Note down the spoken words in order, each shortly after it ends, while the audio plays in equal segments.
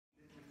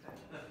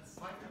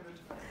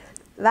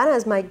Werner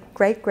is my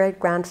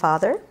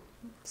great-great-grandfather,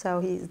 so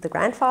he's the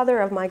grandfather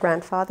of my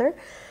grandfather.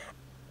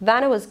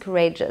 Werner was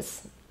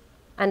courageous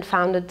and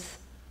founded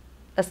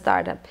a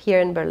startup here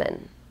in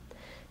Berlin.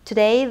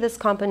 Today, this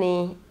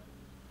company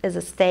is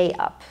a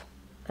stay-up.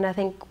 And I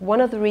think one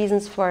of the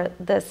reasons for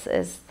this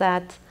is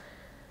that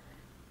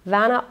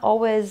Werner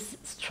always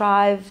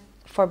strived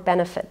for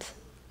benefit.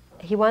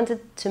 He wanted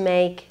to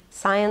make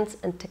science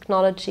and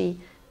technology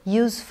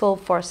useful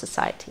for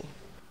society.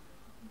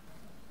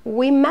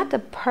 We met a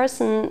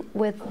person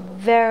with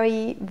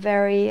very,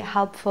 very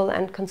helpful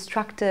and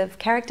constructive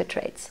character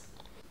traits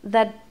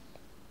that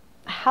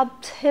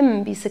helped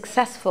him be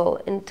successful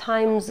in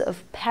times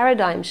of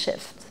paradigm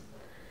shift,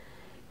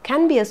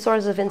 can be a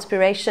source of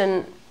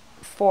inspiration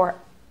for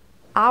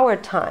our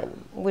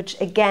time, which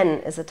again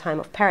is a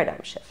time of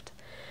paradigm shift.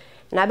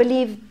 And I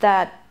believe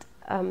that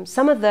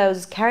some of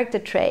those character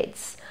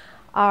traits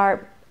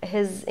are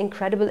his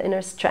incredible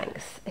inner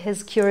strength,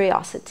 his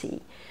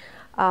curiosity,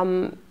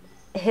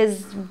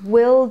 his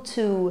will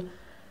to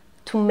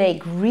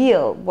make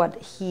real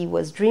what he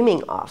was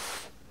dreaming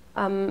of,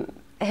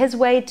 his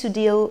way to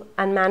deal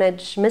and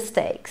manage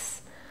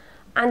mistakes,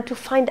 and to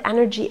find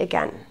energy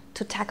again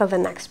to tackle the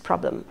next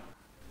problem.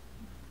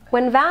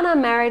 When Werner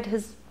married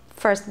his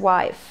first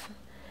wife,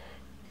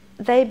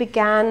 they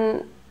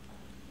began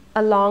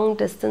a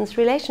long-distance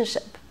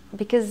relationship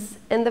because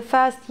in the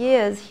first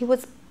years he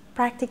was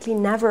practically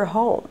never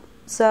home.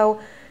 So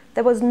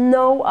there was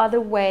no other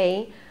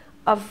way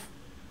of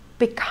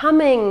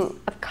becoming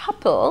a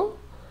couple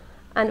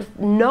and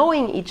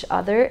knowing each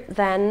other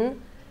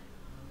than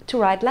to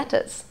write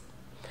letters.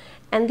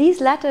 And these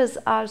letters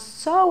are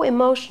so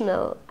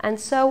emotional and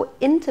so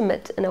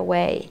intimate in a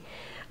way.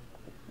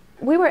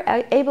 We were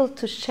able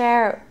to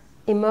share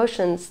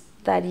emotions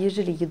that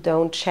usually you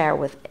don't share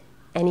with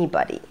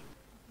anybody.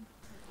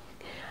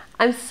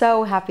 I'm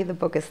so happy the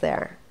book is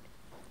there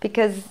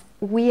because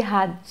we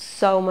had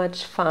so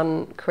much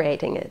fun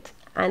creating it,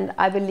 and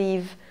I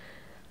believe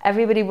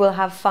everybody will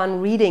have fun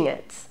reading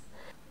it.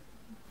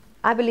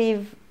 I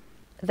believe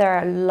there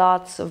are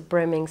lots of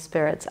brimming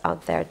spirits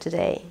out there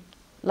today,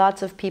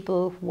 lots of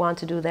people who want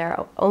to do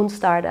their own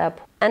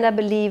startup, and I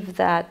believe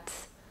that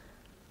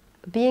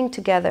being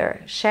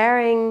together,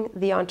 sharing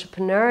the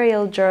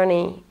entrepreneurial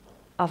journey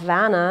of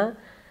Werner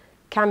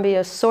can be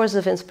a source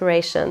of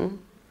inspiration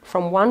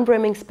from one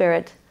brimming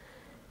spirit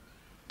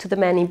to the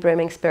many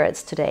brimming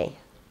spirits today.